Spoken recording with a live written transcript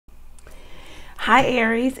Hi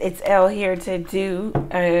Aries, it's Elle here to do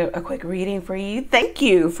a quick reading for you. Thank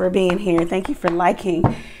you for being here. Thank you for liking,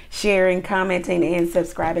 sharing, commenting, and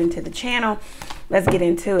subscribing to the channel. Let's get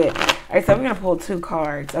into it. All right, so we're going to pull two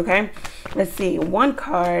cards, okay? Let's see. One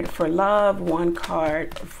card for love, one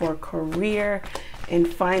card for career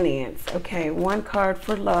and finance. Okay, one card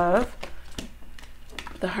for love.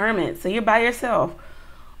 The Hermit. So you're by yourself.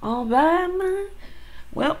 All by my...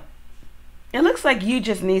 Well, it looks like you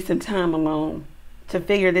just need some time alone to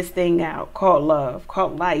figure this thing out called love,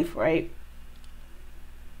 called life, right?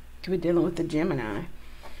 We're dealing with the Gemini.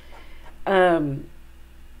 You're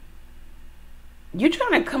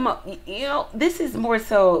trying to come up, you know, this is more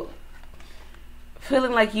so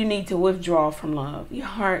feeling like you need to withdraw from love. Your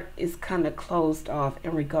heart is kind of closed off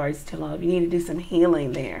in regards to love. You need to do some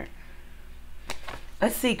healing there.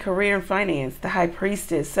 Let's see, career and finance, the High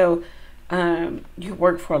Priestess. So you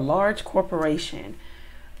work for a large corporation.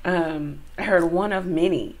 I heard one of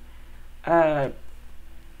many. You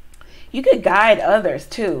could guide others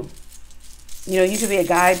too. You know, you could be a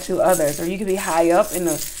guide to others, or you could be high up in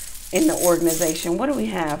the organization. What do we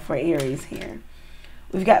have for Aries here?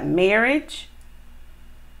 We've got marriage.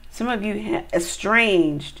 Some of you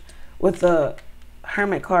estranged with the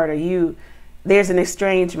Hermit card, or there's an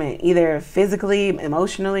estrangement, either physically,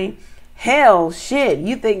 emotionally. Hell, shit,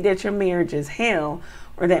 you think that your marriage is hell,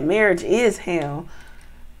 or that marriage is hell.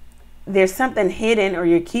 There's something hidden, or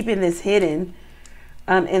you're keeping this hidden.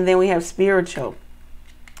 And then we have spiritual.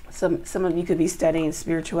 Some of you could be studying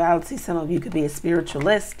spirituality. Some of you could be a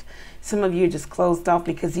spiritualist. Some of you are just closed off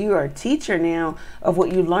because you are a teacher now of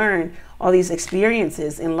what you learned, all these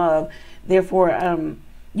experiences in love. Therefore,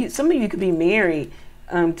 some of you could be married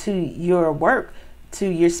to your work, to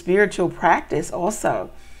your spiritual practice also.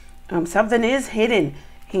 Something is hidden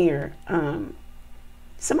here.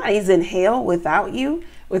 Somebody's in hell without you,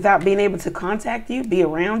 without being able to contact you, be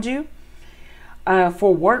around you.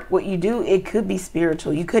 For work, what you do, it could be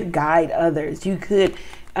spiritual. You could guide others. You could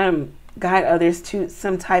guide others to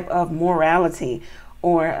some type of morality.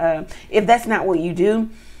 Or if that's not what you do,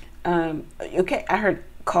 okay, I heard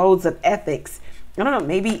codes of ethics. I don't know,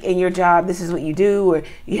 maybe in your job, this is what you do, or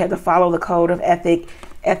you have to follow the code of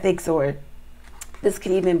ethics, or this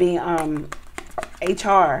could even be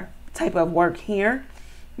HR type of work here,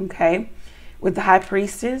 okay, with the High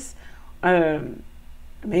Priestess.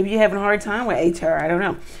 Maybe you're having a hard time with HR, I don't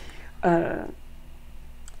know.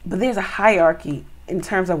 But there's a hierarchy in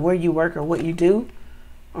terms of where you work or what you do,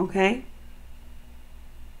 okay?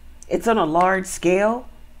 It's on a large scale.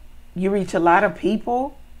 You reach a lot of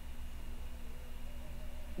people.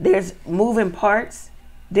 There's moving parts,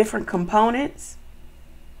 different components.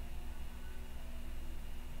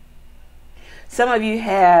 Some of you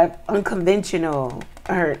have unconventional,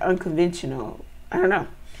 I heard unconventional, I don't know.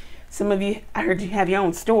 Some of you, I heard you have your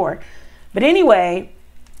own store. But anyway,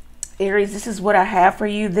 Aries, this is what I have for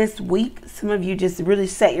you this week. Some of you just really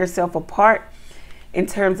set yourself apart in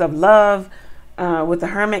terms of love with the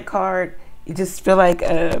Hermit card. You just feel like,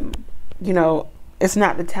 you know, it's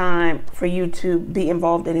not the time for you to be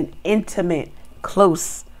involved in an intimate,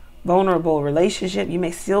 close, vulnerable relationship. You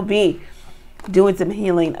may still be doing some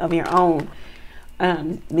healing of your own.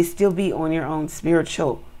 May still be on your own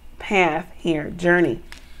spiritual path here, journey.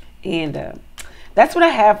 And that's what I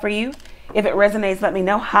have for you. If it resonates, let me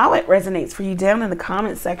know how it resonates for you down in the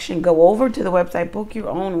comment section. Go over to the website, book your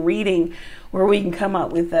own reading, where we can come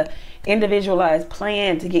up with an individualized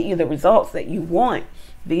plan to get you the results that you want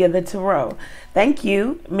via the tarot. Thank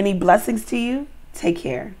you. Many blessings to you. Take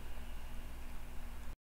care.